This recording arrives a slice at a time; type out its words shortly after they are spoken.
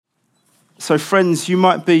So friends, you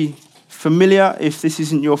might be familiar, if this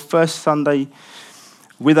isn't your first Sunday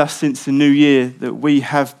with us since the new year, that we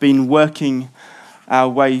have been working our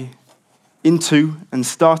way into and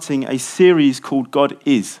starting a series called God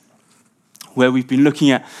Is, where we've been looking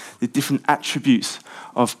at the different attributes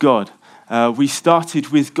of God. We started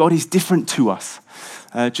with God is different to us,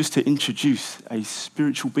 just to introduce a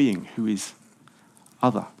spiritual being who is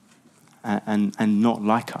other and not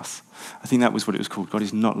like us. I think that was what it was called. God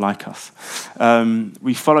is not like us.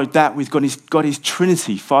 We followed that with God is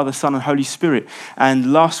Trinity, Father, Son, and Holy Spirit.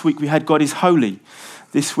 And last week we had God is holy.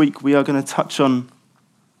 This week we are going to touch on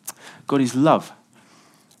God is love.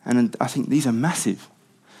 And I think these are massive.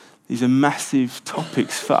 These are massive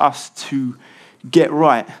topics for us to get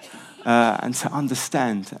right and to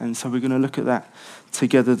understand. And so we're going to look at that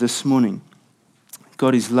together this morning.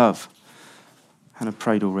 God is love. Hannah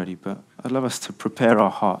prayed already, but I'd love us to prepare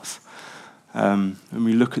our hearts. When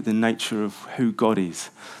we look at the nature of who God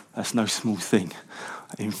is, that's no small thing.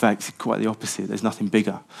 In fact, quite the opposite. There's nothing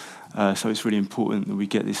bigger. So it's really important that we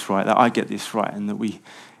get this right, that I get this right, and that we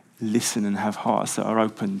listen and have hearts that are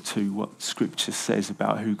open to what Scripture says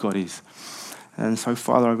about who God is. And so,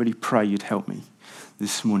 Father, I really pray you'd help me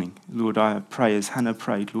this morning. Lord, I pray as Hannah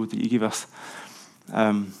prayed, Lord, that you give us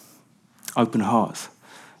open hearts.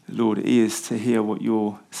 Lord, ears to hear what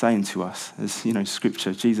you're saying to us. As you know,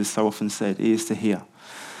 Scripture, Jesus so often said, ears to hear.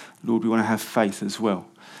 Lord, we want to have faith as well.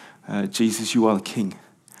 Jesus, you are the King.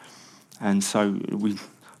 And so,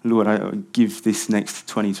 Lord, I give this next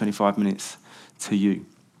 20, 25 minutes to you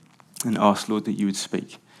and ask, Lord, that you would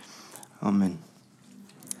speak. Amen.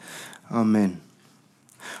 Amen.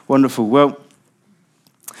 Wonderful. Well,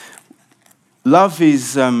 love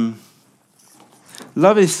is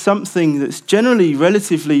something that's generally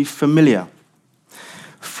relatively familiar.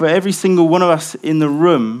 For every single one of us in the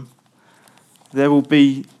room, there will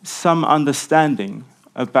be some understanding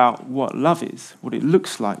about what love is, what it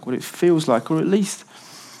looks like, what it feels like, or at least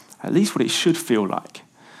what it should feel like.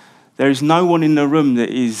 There is no one in the room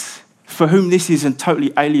for whom this is a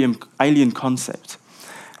totally alien concept.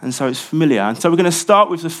 And so it's familiar. And so we're going to start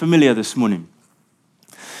with the familiar this morning.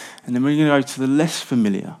 And then we're going to go to the less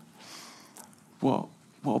familiar. What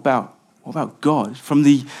about God? From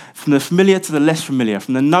the familiar to the less familiar,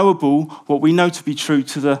 from the knowable, what we know to be true,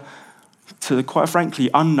 to the quite frankly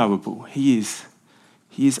unknowable. He is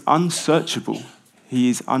unsearchable. He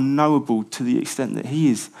is unknowable to the extent that He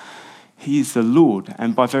is the Lord,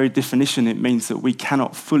 and by very definition, it means that we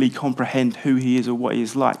cannot fully comprehend who He is or what He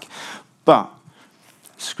is like. But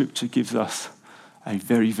Scripture gives us a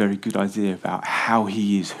very, very good idea about how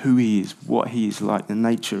He is, who He is, what He is like, the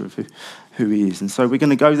nature of who He is. And so we're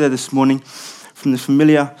going to go there this morning, from the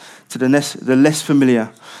familiar to the less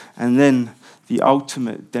familiar, and then the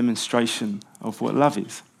ultimate demonstration of what love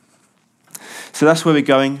is. So that's where we're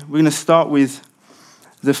going. We're going to start with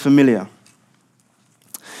the familiar.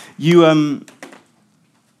 You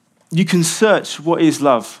can search what is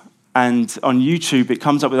love, and on YouTube it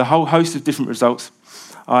comes up with a whole host of different results.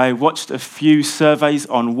 I watched a few surveys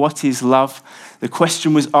on what is love. The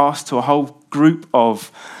question was asked to a whole group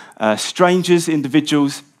of strangers,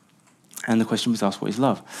 individuals, and the question was asked, what is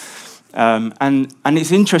love? And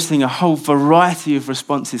it's interesting, a whole variety of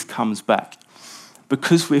responses comes back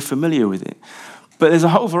because we're familiar with it. But there's a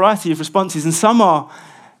whole variety of responses, and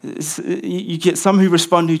you get some who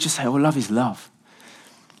respond who just say, well, love is love.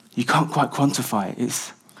 You can't quite quantify it.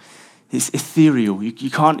 It's ethereal.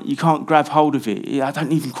 You can't grab hold of it. I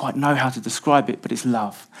don't even quite know how to describe it, but it's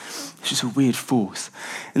love. It's just a weird force.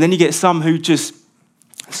 And then you get some who just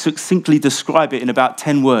succinctly describe it in about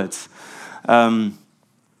 10 words. One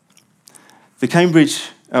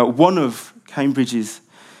of Cambridge's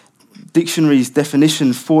dictionary's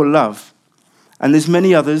definition for love, and there's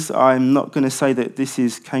many others. I'm not going to say that this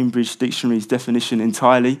is Cambridge Dictionary's definition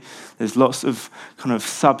entirely. There's lots of kind of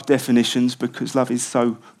sub-definitions because love is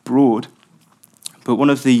so broad. But one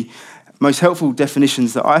of the most helpful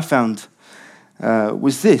definitions that I found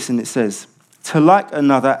was this, and it says, to like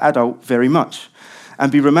another adult very much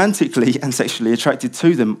and be romantically and sexually attracted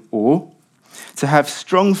to them, or to have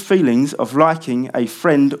strong feelings of liking a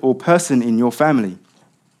friend or person in your family.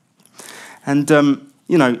 And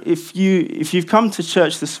if you've come to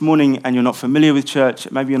church this morning and you're not familiar with church,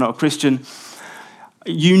 maybe you're not a Christian,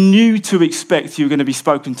 you knew to expect you were going to be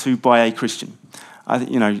spoken to by a Christian.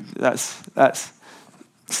 That's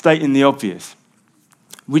stating the obvious.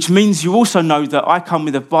 Which means you also know that I come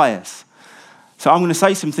with a bias. So I'm going to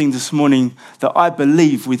say some things this morning that I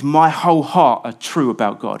believe with my whole heart are true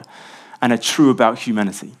about God and are true about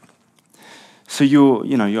humanity. So you're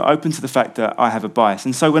open to the fact that I have a bias.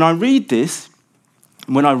 And so when I read this,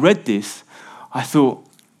 when I read this, I thought,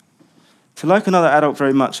 to like another adult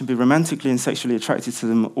very much and be romantically and sexually attracted to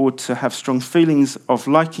them, or to have strong feelings of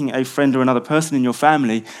liking a friend or another person in your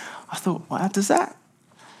family, I thought, wow, does that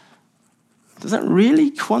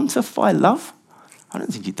really quantify love? I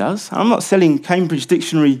don't think it does. I'm not selling Cambridge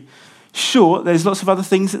Dictionary short. There's lots of other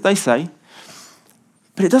things that they say.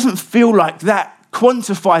 But it doesn't feel like that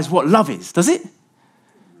quantifies what love is, does it?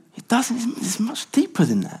 It doesn't. It's much deeper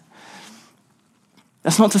than that.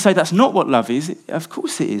 That's not to say that's not what love is. Of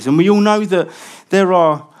course it is. And we all know that there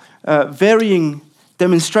are varying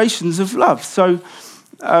demonstrations of love. So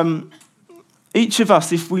each of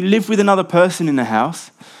us, if we live with another person in the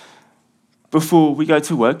house, before we go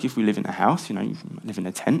to work, if we live in a house, you live in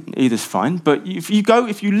a tent, either's fine. But if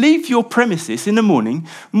you leave your premises in the morning,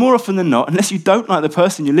 more often than not, unless you don't like the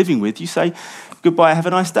person you're living with, you say, goodbye, have a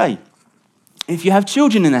nice day. If you have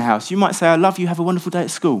children in the house, you might say, I love you, have a wonderful day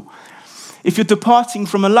at school. If you're departing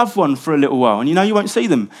from a loved one for a little while and you know you won't see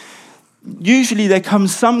them, usually there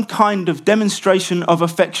comes some kind of demonstration of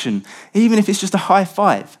affection, even if it's just a high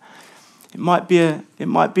five. It might be a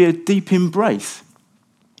deep embrace.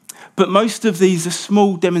 But most of these are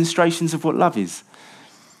small demonstrations of what love is.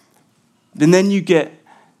 And then you get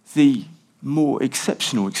the more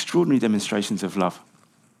exceptional, extraordinary demonstrations of love,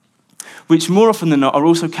 which more often than not are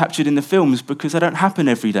also captured in the films because they don't happen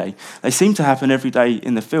every day. They seem to happen every day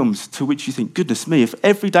in the films, to which you think, goodness me, if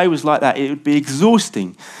every day was like that, it would be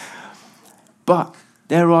exhausting. But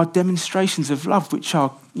there are demonstrations of love which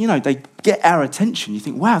are, they get our attention. You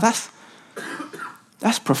think, wow, that's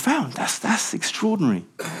profound, that's extraordinary.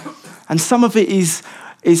 And some of it is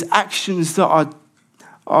actions that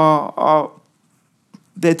are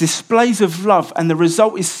they're displays of love, and the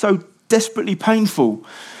result is so desperately painful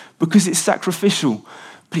because it's sacrificial,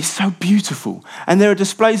 but it's so beautiful. And there are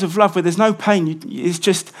displays of love where there's no pain. It's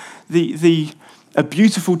just a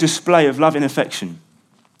beautiful display of love and affection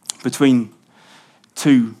between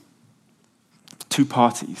two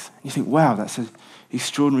parties. You think, wow, that's an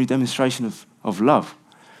extraordinary demonstration of love.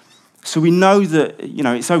 So we know that,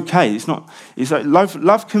 it's okay. It's like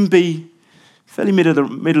love can be fairly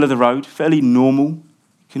middle of the road, fairly normal.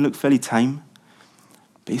 It can look fairly tame.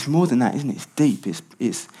 But it's more than that, isn't it? It's deep.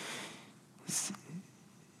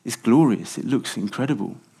 It's glorious. It looks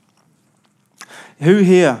incredible. Who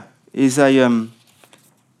here is a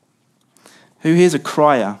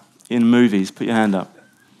crier in movies? Put your hand up.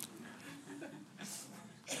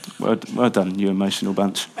 Well done, you emotional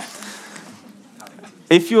bunch.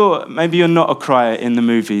 If you're not a crier in the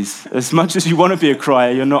movies, as much as you want to be a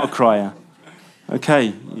crier, you're not a crier.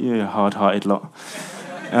 Okay, you're a hard-hearted lot.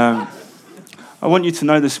 I want you to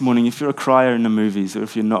know this morning, if you're a crier in the movies, or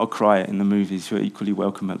if you're not a crier in the movies, you're equally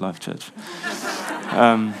welcome at Life Church.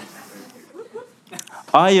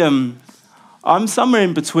 I'm somewhere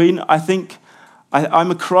in between. I think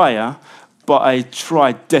I'm a crier, but I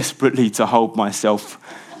try desperately to hold myself,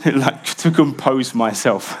 to compose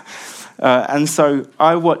myself. And so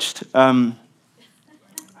I watched,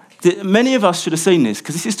 many of us should have seen this,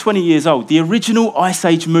 because this is 20 years old, the original Ice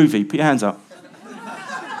Age movie. Put your hands up.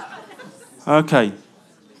 Okay,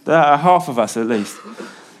 half of us at least.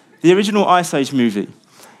 The original Ice Age movie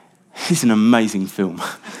is an amazing film.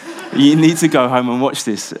 You need to go home and watch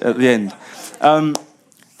this at the end.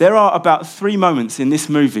 There are about 3 moments in this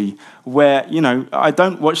movie where, I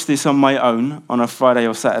don't watch this on my own on a Friday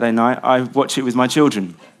or Saturday night. I watch it with my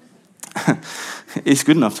children. It's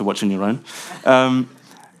good enough to watch on your own.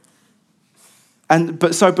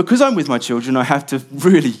 So because I'm with my children, I have to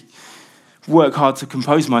really work hard to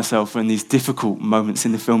compose myself when these difficult moments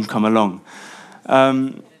in the film come along.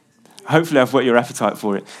 Hopefully I've whet your appetite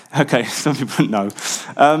for it. Okay, some people know.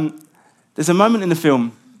 There's a moment in the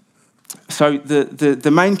film, so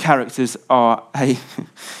the main characters are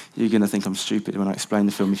you're going to think I'm stupid when I explain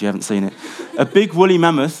the film if you haven't seen it, a big woolly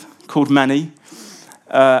mammoth called Manny,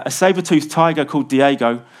 a saber-toothed tiger called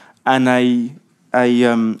Diego, and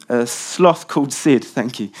a sloth called Sid.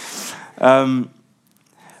 Thank you.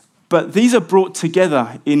 But these are brought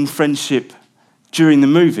together in friendship during the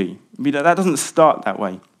movie. That doesn't start that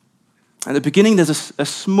way. At the beginning, there's a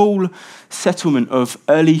small settlement of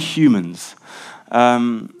early humans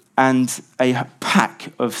and a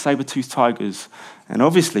pack of saber-toothed tigers. And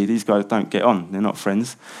obviously, these guys don't get on. They're not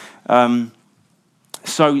friends.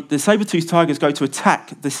 So the saber-toothed tigers go to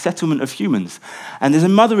attack the settlement of humans. And there's a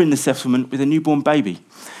mother in the settlement with a newborn baby.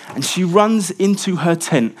 And she runs into her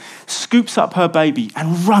tent, scoops up her baby,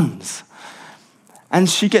 and runs. And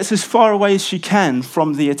she gets as far away as she can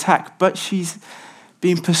from the attack, but she's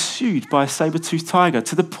being pursued by a saber-toothed tiger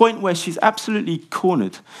to the point where she's absolutely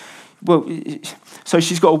cornered. Well, so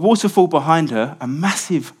she's got a waterfall behind her, a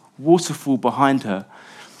massive waterfall behind her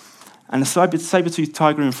and a saber-toothed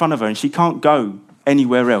tiger in front of her, and she can't go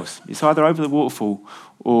anywhere else. It's either over the waterfall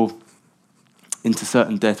or into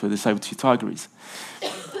certain death where the saber-toothed tiger is.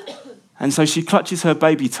 And so she clutches her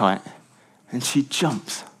baby tight and she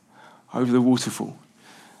jumps over the waterfall.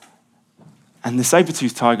 And the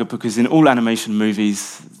saber-toothed tiger, because in all animation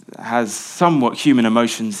movies, has somewhat human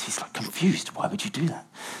emotions, he's like confused. Why would you do that?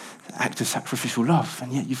 Act of sacrificial love.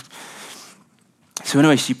 And yet So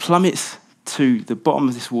anyway, she plummets to the bottom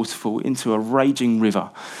of this waterfall into a raging river,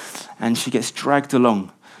 and she gets dragged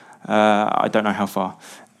along. I don't know how far.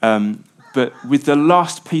 But with the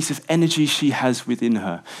last piece of energy she has within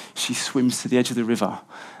her, she swims to the edge of the river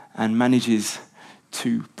and manages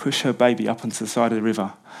to push her baby up onto the side of the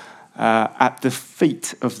river at the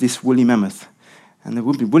feet of this woolly mammoth. And the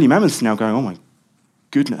woolly mammoth's now going, oh my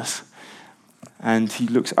goodness. And he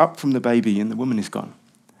looks up from the baby and the woman is gone.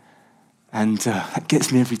 And that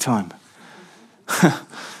gets me every time.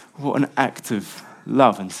 What an act of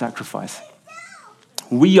love and sacrifice.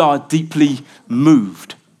 We are deeply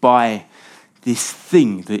moved by this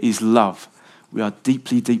thing that is love. We are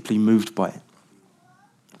deeply, deeply moved by it.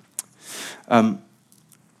 And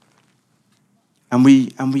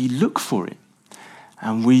we look for it.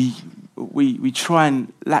 And we try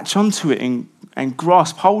and latch onto it and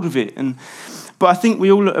grasp hold of it. But I think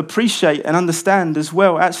we all appreciate and understand as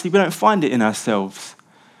well, actually, we don't find it in ourselves.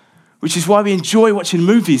 Which is why we enjoy watching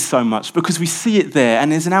movies so much, because we see it there,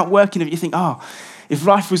 and there's an outworking of it. You think, if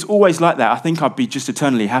life was always like that, I think I'd be just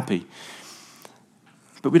eternally happy.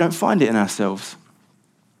 But we don't find it in ourselves.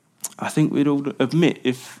 I think we'd all admit,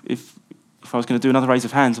 if I was going to do another raise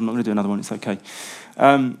of hands, I'm not going to do another one, it's okay.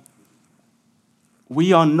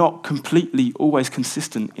 We are not completely always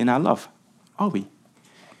consistent in our love, are we?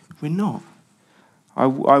 We're not. I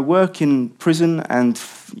work in prison, and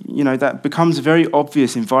that becomes a very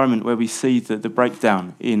obvious environment where we see the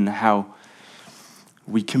breakdown in how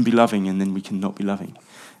we can be loving and then we can not be loving.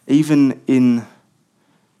 Even in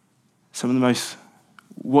some of the most,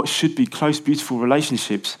 what should be close, beautiful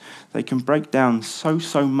relationships, they can break down so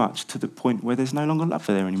much to the point where there's no longer love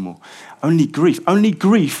there anymore. Only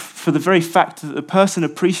grief for the very fact that the person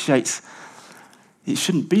appreciates it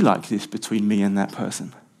shouldn't be like this between me and that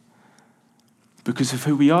person, because of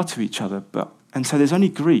who we are to each other. And so there's only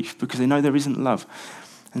grief because they know there isn't love.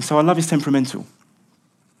 And so our love is temperamental.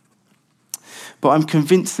 But I'm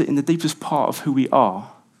convinced that in the deepest part of who we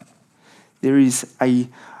are, there is a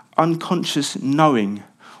unconscious knowing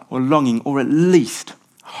or longing, or at least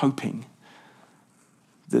hoping,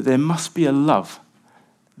 that there must be a love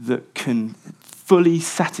that can fully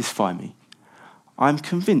satisfy me. I'm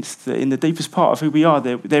convinced that in the deepest part of who we are,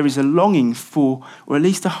 there is a longing for, or at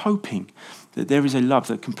least a hoping, that there is a love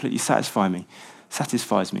that completely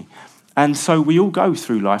satisfies me. And so we all go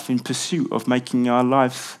through life in pursuit of making our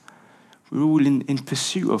lives, we're all in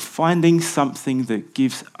pursuit of finding something that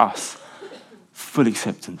gives us full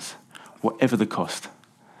acceptance, whatever the cost.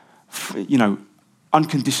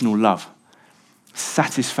 Unconditional love,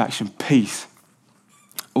 satisfaction, peace,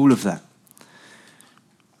 all of that.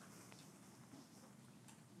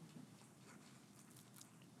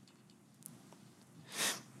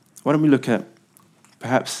 Why don't we look at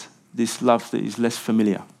perhaps this love that is less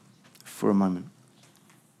familiar for a moment?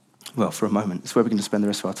 Well, for a moment. It's where we're going to spend the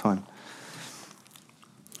rest of our time.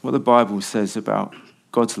 What the Bible says about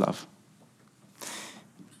God's love.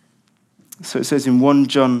 So it says in 1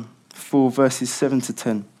 John 4, verses 7 to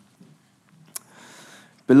 10.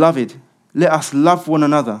 Beloved, let us love one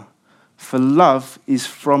another, for love is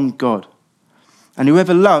from God. And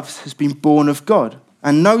whoever loves has been born of God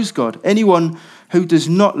and knows God. Anyone who does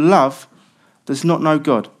not love does not know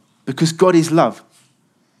God, because God is love.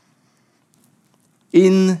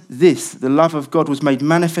 In this, the love of God was made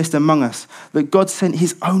manifest among us, that God sent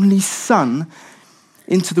his only Son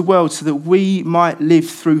into the world so that we might live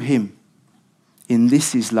through him. In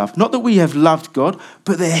this is love. Not that we have loved God,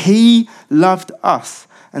 but that he loved us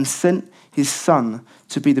and sent his Son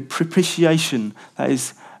to be the propitiation, that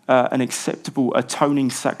is an acceptable atoning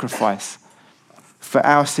sacrifice for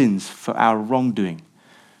our sins, for our wrongdoing,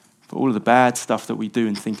 for all of the bad stuff that we do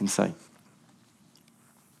and think and say.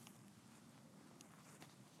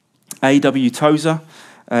 A.W. Tozer,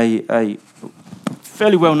 a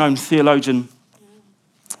fairly well-known theologian,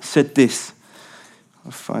 said this.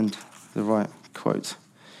 I'll find the right quote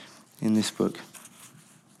in this book.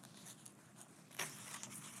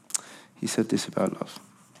 He said this about love.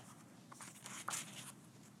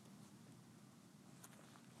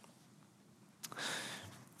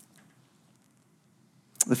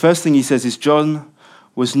 The first thing he says is John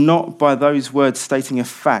was not by those words stating a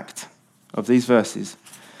fact of these verses,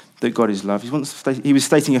 that God is love. He was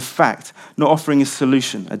stating a fact, not offering a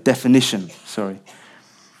solution, a definition, sorry.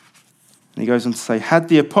 And he goes on to say, had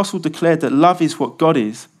the apostle declared that love is what God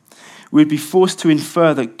is, we would be forced to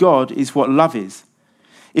infer that God is what love is.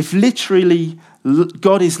 If literally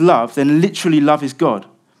God is love, then literally love is God.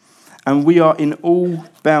 And we are in all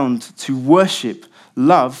bound to worship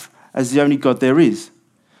love as the only God there is.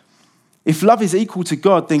 If love is equal to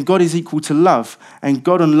God, then God is equal to love, and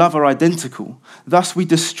God and love are identical. Thus, we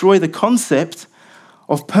destroy the concept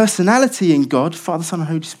of personality in God, Father, Son, and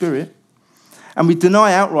Holy Spirit, and we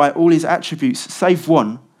deny outright all his attributes, save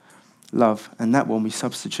one, love, and that one we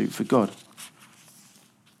substitute for God.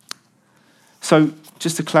 So,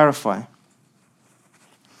 just to clarify,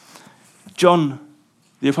 John,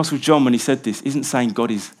 the Apostle John, when he said this, isn't saying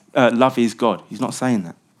love is God. He's not saying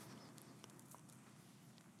that.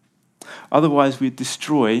 Otherwise, we'd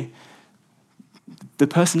destroy the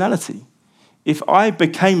personality. If I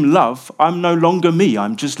became love, I'm no longer me,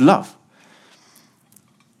 I'm just love.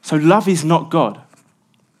 So love is not God.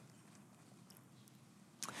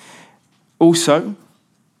 Also,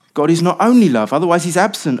 God is not only love, otherwise he's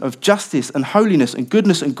absent of justice and holiness and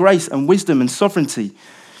goodness and grace and wisdom and sovereignty.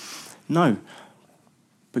 No,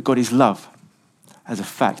 but God is love as a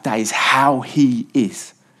fact. That is how he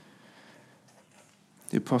is.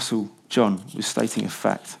 The Apostle John was stating a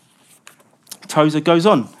fact. Tozer goes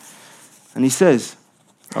on and he says,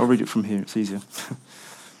 I'll read it from here, it's easier.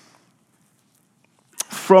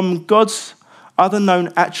 From God's other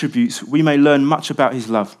known attributes, we may learn much about his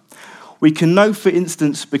love. We can know, for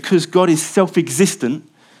instance, because God is self-existent,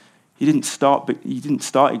 he didn't start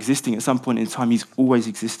existing at some point in time, he's always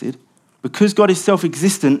existed. Because God is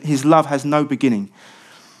self-existent, his love has no beginning.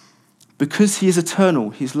 Because he is eternal,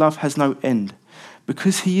 his love has no end.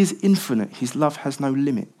 Because he is infinite, his love has no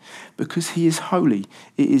limit. Because he is holy,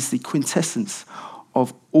 it is the quintessence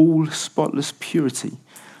of all spotless purity.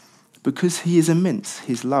 Because he is immense,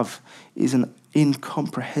 his love is an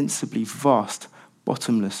incomprehensibly vast,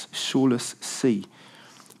 bottomless, shoreless sea,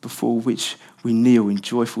 before which we kneel in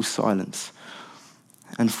joyful silence,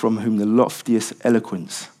 and from whom the loftiest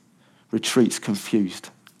eloquence retreats confused.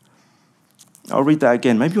 I'll read that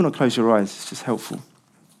again. Maybe you want to close your eyes. It's just helpful.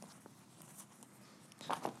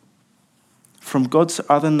 From God's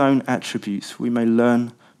other known attributes, we may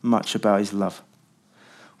learn much about his love.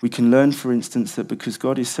 We can learn, for instance, that because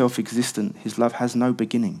God is self-existent, his love has no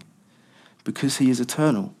beginning. Because he is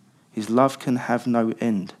eternal, his love can have no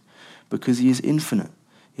end. Because he is infinite,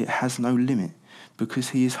 it has no limit. Because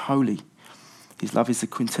he is holy, his love is the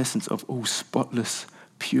quintessence of all spotless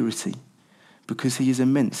purity. Because he is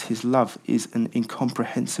immense, his love is an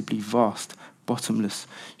incomprehensibly vast, bottomless,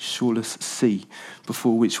 shoreless sea,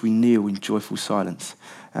 before which we kneel in joyful silence,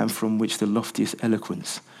 and from which the loftiest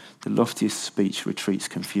eloquence, the loftiest speech retreats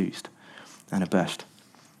confused and abashed.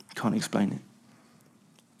 Can't explain it.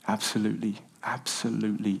 Absolutely,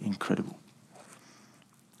 absolutely incredible.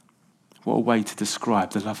 What a way to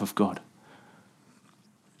describe the love of God.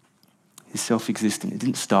 It's self-existent. It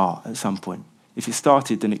didn't start at some point. If it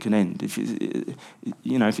started, then it can end. If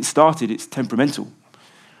it started, it's temperamental.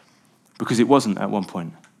 Because it wasn't at one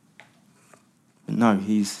point. But no,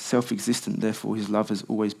 he's self-existent, therefore his love has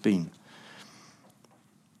always been.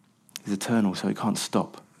 He's eternal, so he can't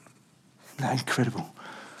stop. Isn't that incredible?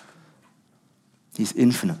 He's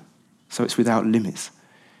infinite, so it's without limits.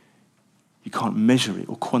 You can't measure it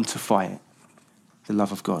or quantify it, the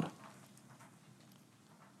love of God.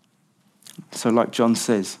 So like John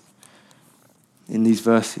says in these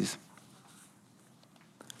verses,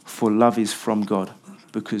 for love is from God,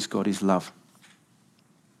 because God is love.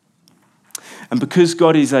 And because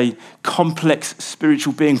God is a complex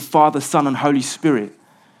spiritual being, Father, Son, and Holy Spirit,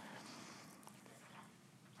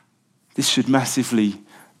 this should massively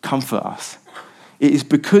comfort us. It is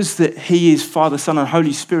because that he is Father, Son, and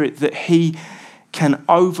Holy Spirit that he can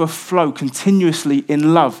overflow continuously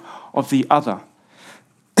in love of the other.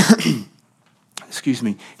 Excuse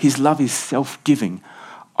me. His love is self-giving,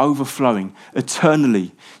 overflowing,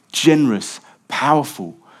 eternally, generous,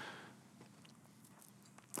 powerful.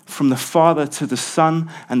 From the Father to the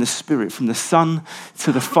Son and the Spirit, from the Son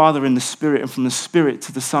to the Father and the Spirit, and from the Spirit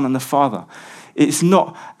to the Son and the Father. It's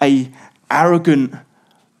not an arrogant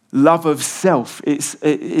love of self.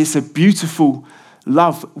 It's a beautiful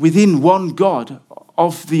love within one God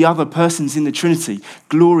of the other persons in the Trinity.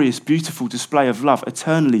 Glorious, beautiful display of love,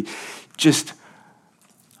 eternally, just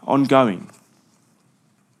ongoing.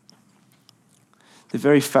 The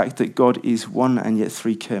very fact that God is one and yet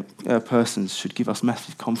three persons should give us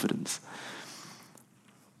massive confidence.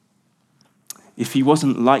 If he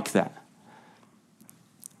wasn't like that,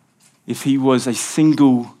 if he was a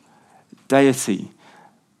single deity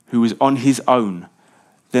who was on his own,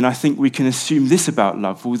 then I think we can assume this about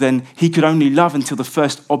love. Well, then he could only love until the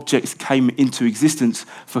first objects came into existence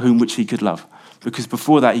for whom which he could love. Because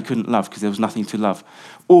before that he couldn't love because there was nothing to love.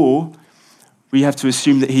 Or we have to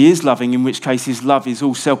assume that he is loving, in which case his love is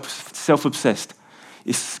all self-obsessed.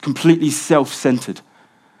 It's completely self-centered.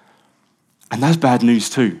 And that's bad news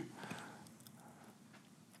too.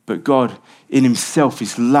 But God in himself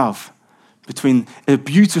is love, between a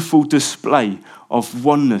beautiful display of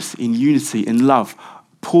oneness in unity and love,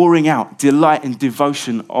 pouring out delight and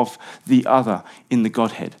devotion of the other in the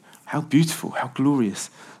Godhead. How beautiful, how glorious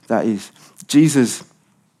that is. Jesus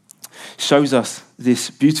shows us this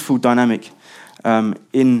beautiful dynamic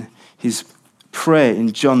in his prayer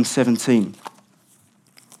in John 17.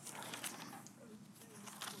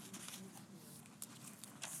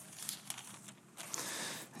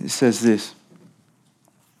 It says this.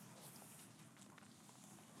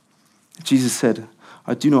 Jesus said,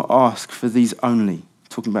 I do not ask for these only,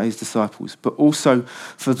 talking about his disciples, but also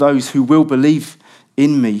for those who will believe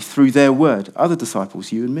in me through their word, other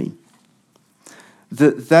disciples, you and me,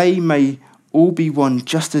 that they may all be one,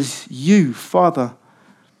 just as you, Father,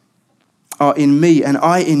 are in me and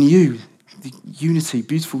I in you. The unity,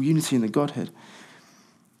 beautiful unity in the Godhead.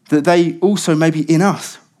 That they also may be in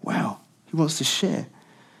us. Wow, he wants to share.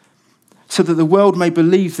 So that the world may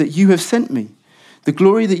believe that you have sent me. The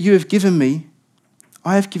glory that you have given me,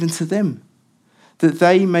 I have given to them, that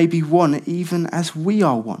they may be one even as we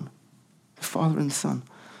are one, the Father and the Son.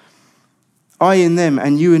 I in them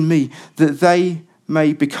and you in me, that they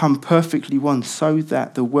may become perfectly one, so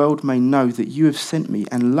that the world may know that you have sent me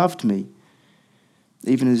and loved me,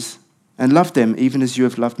 loved them even as you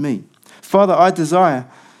have loved me. Father, I desire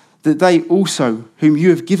that they also, whom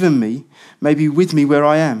you have given me, may be with me where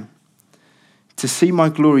I am, to see my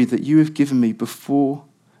glory that you have given me before,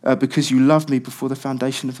 because you loved me before the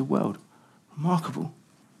foundation of the world. Remarkable.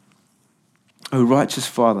 O righteous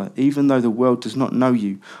Father, even though the world does not know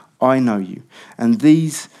you, I know you, and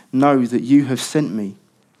these know that you have sent me.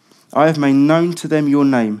 I have made known to them your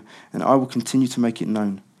name, and I will continue to make it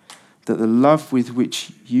known, that the love with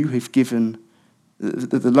which you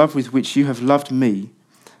have loved me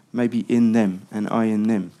may be in them, and I in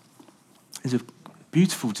them. There's a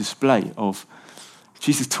beautiful display of,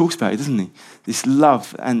 Jesus talks about it, doesn't he? This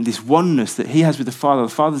love and this oneness that he has with the Father. The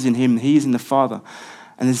Father's in him, and he is in the Father.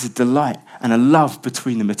 And there's a delight and a love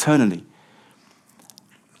between them eternally.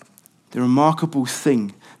 The remarkable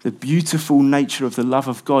thing, the beautiful nature of the love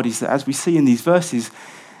of God is that, as we see in these verses,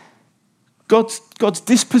 God's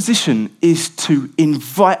disposition is to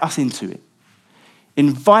invite us into it.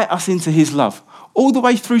 Invite us into his love. All the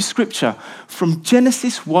way through Scripture, from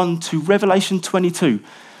Genesis 1 to Revelation 22,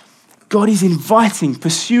 God is inviting,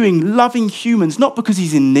 pursuing, loving humans, not because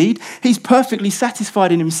he's in need. He's perfectly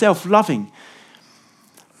satisfied in himself, loving.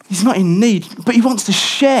 He's not in need, but he wants to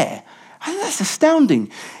share. And that's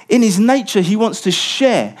astounding. In his nature, he wants to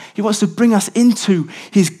share. He wants to bring us into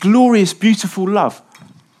his glorious, beautiful love.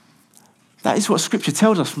 That is what Scripture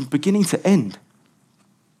tells us from beginning to end.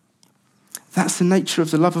 That's the nature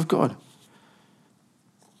of the love of God.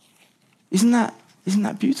 Isn't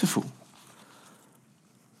that beautiful?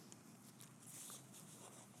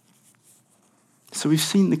 So we've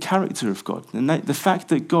seen the character of God, and the fact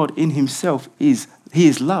that God in himself he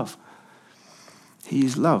is love. He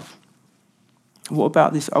is love. What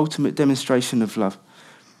about this ultimate demonstration of love?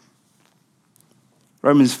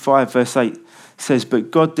 Romans 5 verse 8 says,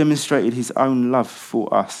 but God demonstrated his own love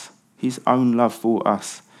for us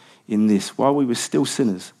in this. While we were still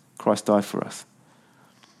sinners, Christ died for us.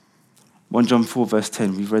 1 John 4 verse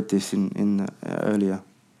 10, we've read this in earlier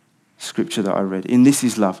scripture that I read. In this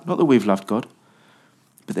is love, not that we've loved God,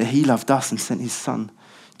 but that he loved us and sent his Son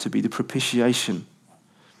to be the propitiation.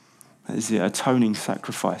 That is the atoning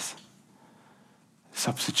sacrifice.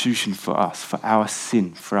 Substitution for us, for our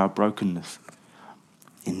sin, for our brokenness.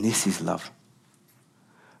 In this is love.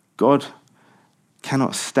 God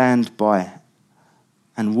cannot stand by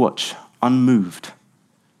and watch unmoved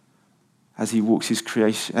as he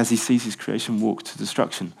sees his creation walk to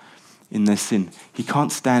destruction in their sin. He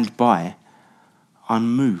can't stand by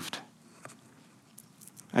unmoved.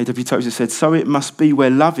 A.W. Tozer said, so it must be where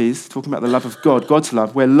love is, talking about the love of God, God's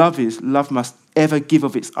love, where love is, love must ever give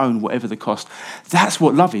of its own, whatever the cost. That's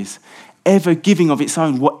what love is, ever giving of its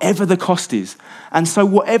own, whatever the cost is. And so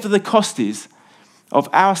whatever the cost is of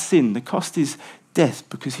our sin, the cost is death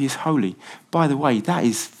because he is holy. By the way, that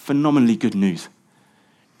is phenomenally good news.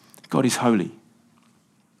 God is holy.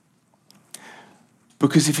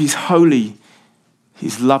 Because if he's holy,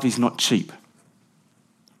 his love is not cheap.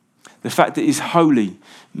 The fact that he's holy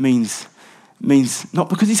means means not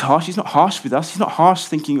because he's harsh. He's not harsh with us. He's not harsh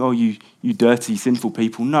thinking, oh, you dirty, sinful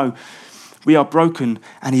people. No, we are broken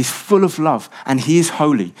and he's full of love and he is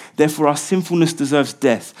holy. Therefore, our sinfulness deserves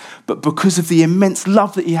death. But because of the immense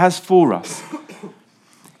love that he has for us,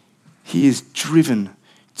 he is driven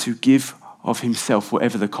to give of himself,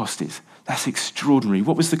 whatever the cost is. That's extraordinary.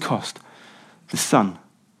 What was the cost? The Son.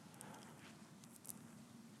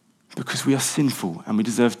 Because we are sinful and we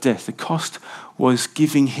deserve death. The cost was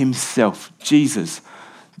giving himself, Jesus,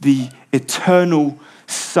 the eternal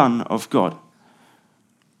Son of God,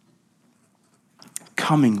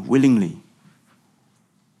 coming willingly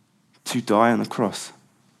to die on the cross,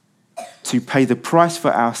 to pay the price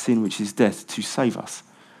for our sin, which is death, to save us.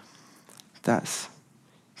 That's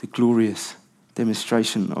the glorious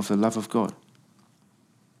demonstration of the love of God.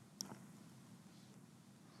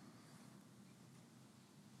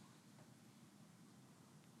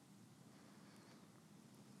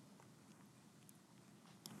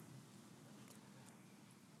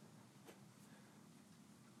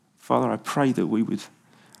 Father, I pray that we would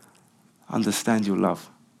understand your love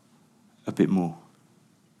a bit more.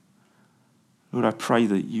 Lord, I pray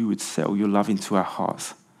that you would settle your love into our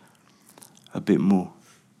hearts a bit more.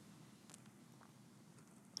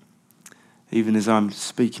 Even as I'm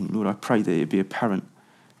speaking, Lord, I pray that it be apparent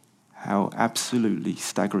how absolutely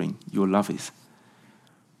staggering your love is.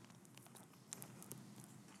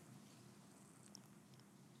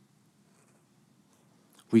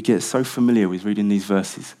 We get so familiar with reading these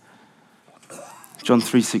verses. John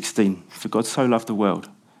 3:16, for God so loved the world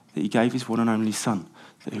that he gave his one and only Son,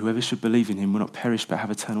 that whoever should believe in him will not perish but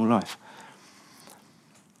have eternal life.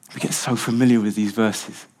 We get so familiar with these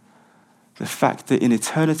verses. The fact that in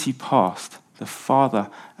eternity past, the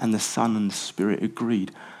Father and the Son and the Spirit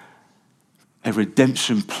agreed a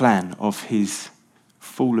redemption plan of his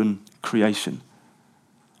fallen creation.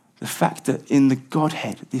 The fact that in the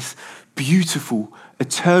Godhead, this beautiful,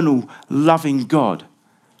 eternal, loving God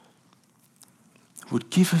would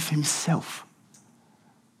give of himself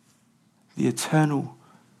the eternal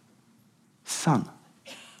Son.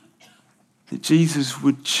 That Jesus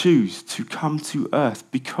would choose to come to earth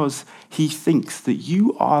because he thinks that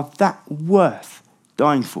you are that worth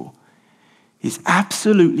dying for is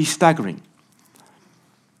absolutely staggering.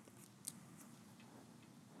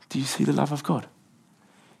 Do you see the love of God?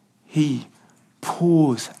 He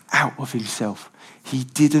pours out of himself. He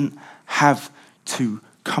didn't have to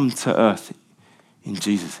come to earth in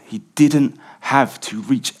Jesus. He didn't have to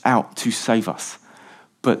reach out to save us.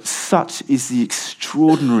 But such is the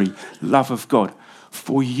extraordinary love of God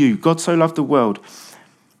for you. God so loved the world.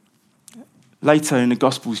 Later in the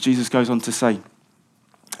Gospels, Jesus goes on to say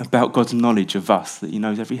about God's knowledge of us, that he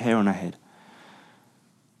knows every hair on our head.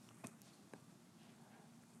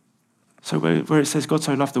 So where it says God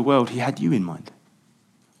so loved the world, he had you in mind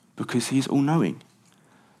because he is all-knowing.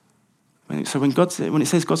 So when it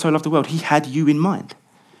says God so loved the world, he had you in mind.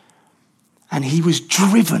 And he was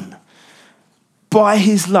driven by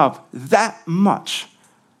his love that much,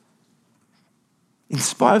 in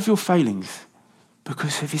spite of your failings,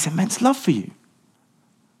 because of his immense love for you.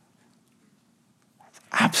 It's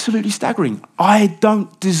absolutely staggering. I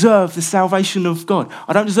don't deserve the salvation of God.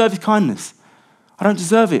 I don't deserve his kindness. I don't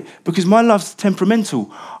deserve it because my love's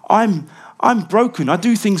temperamental. I'm broken. I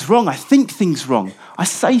do things wrong. I think things wrong. I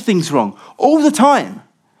say things wrong all the time.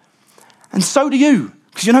 And so do you,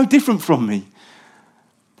 because you're no different from me.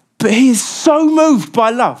 But he is so moved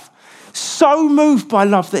by love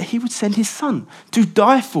that he would send his Son to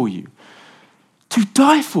die for you. To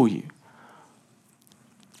die for you.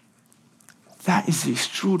 That is the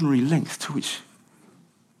extraordinary length to which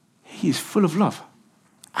he is full of love.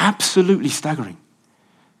 Absolutely staggering.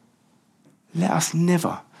 Let us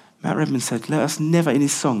never, Matt Redman said, let us never, in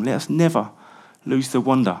his song, let us never lose the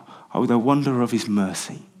wonder of his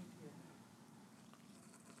mercy.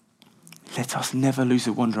 Let us never lose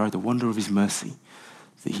the wonder of his mercy,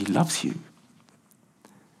 that he loves you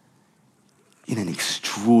in an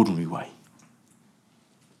extraordinary way.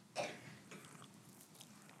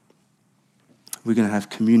 We're going to have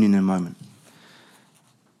communion in a moment.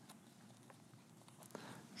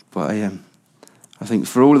 But I think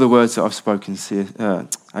for all of the words that I've spoken,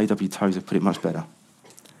 A.W. Tozer put it much better.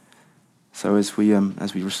 So as we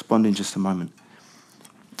respond in just a moment,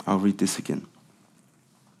 I'll read this again.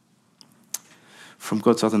 From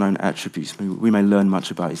God's other known attributes, we may learn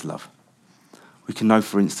much about his love. We can know,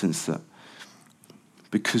 for instance, that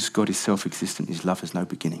because God is self-existent, his love has no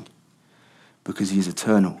beginning. Because he is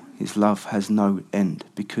eternal, his love has no end.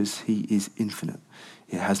 Because he is infinite,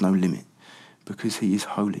 it has no limit. Because he is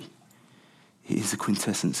holy, he is the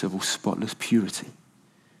quintessence of all spotless purity.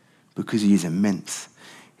 because he is immense.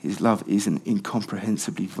 His love is an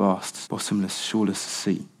incomprehensibly vast, bottomless, shoreless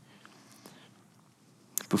sea,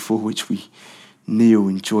 before which we kneel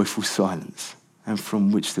in joyful silence, and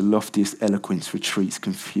from which the loftiest eloquence retreats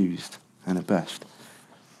confused and abashed.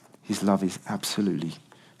 His love is absolutely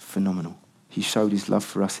phenomenal. He showed his love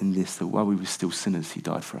for us in this, that while we were still sinners, he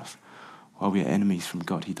died for us. While we are enemies from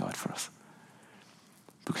God, he died for us.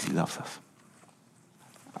 Because he loves us.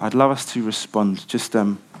 I'd love us to respond. Just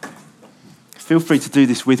feel free to do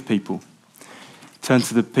this with people. Turn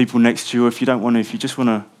to the people next to you, or if you don't want to, if you just want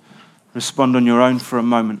to respond on your own for a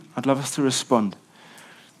moment, I'd love us to respond.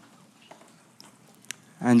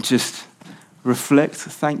 And just reflect,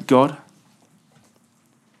 thank God.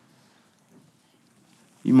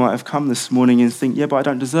 You might have come this morning and think, yeah, but I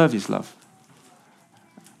don't deserve his love.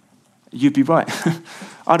 You'd be right.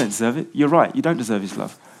 I don't deserve it. You're right. You don't deserve his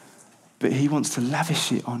love. But he wants to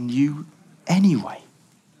lavish it on you anyway.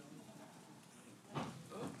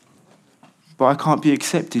 But I can't be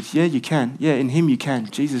accepted. Yeah, you can. Yeah, in him you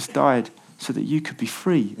can. Jesus died so that you could be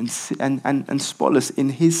free and spotless in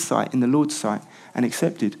his sight, in the Lord's sight, and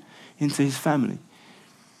accepted into his family.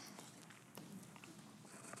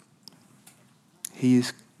 He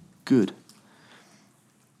is good.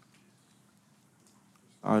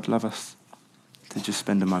 I'd love us to just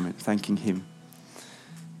spend a moment thanking him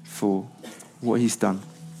for what he's done.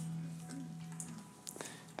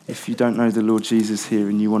 If you don't know the Lord Jesus here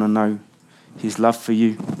and you want to know his love for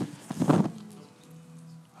you,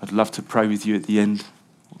 I'd love to pray with you at the end.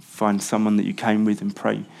 Find someone that you came with and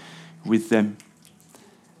pray with them.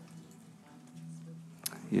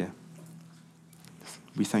 Yeah.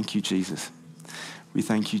 We thank you, Jesus. We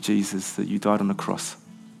thank you, Jesus, that you died on the cross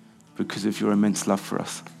because of your immense love for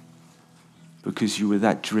us, because you were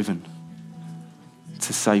that driven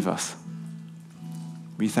to save us.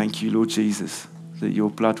 We thank you, Lord Jesus, that your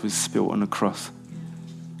blood was spilt on the cross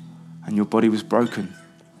and your body was broken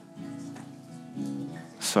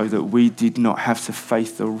so that we did not have to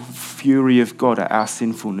face the fury of God at our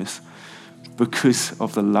sinfulness because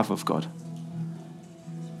of the love of God.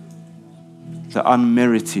 The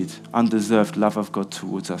unmerited, undeserved love of God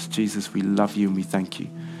towards us. Jesus, we love you and we thank you.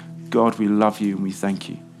 God, we love you and we thank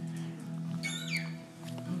you.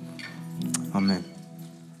 Amen.